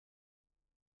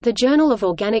The Journal of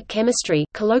Organic Chemistry,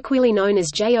 colloquially known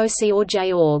as JOC or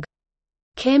JORG.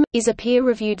 Chem is a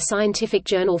peer-reviewed scientific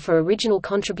journal for original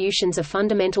contributions of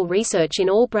fundamental research in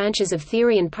all branches of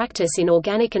theory and practice in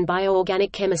organic and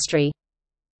bioorganic chemistry.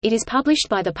 It is published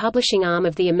by the publishing arm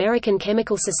of the American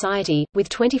Chemical Society, with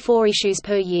 24 issues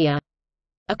per year.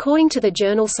 According to the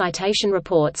journal Citation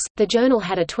Reports, the journal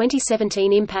had a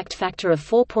 2017 impact factor of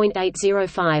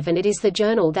 4.805 and it is the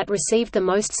journal that received the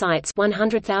most cites,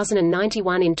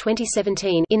 100,091 in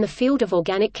 2017, in the field of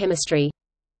organic chemistry.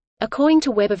 According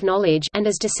to Web of Knowledge, and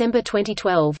as December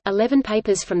 2012, 11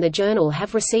 papers from the journal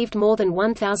have received more than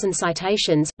 1,000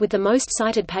 citations, with the most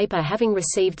cited paper having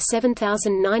received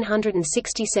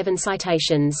 7,967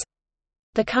 citations.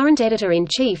 The current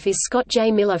editor-in-chief is Scott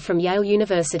J. Miller from Yale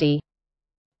University.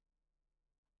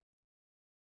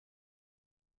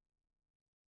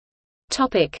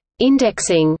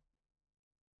 Indexing.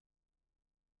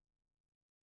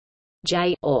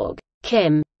 JORG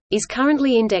Chem is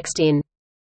currently indexed in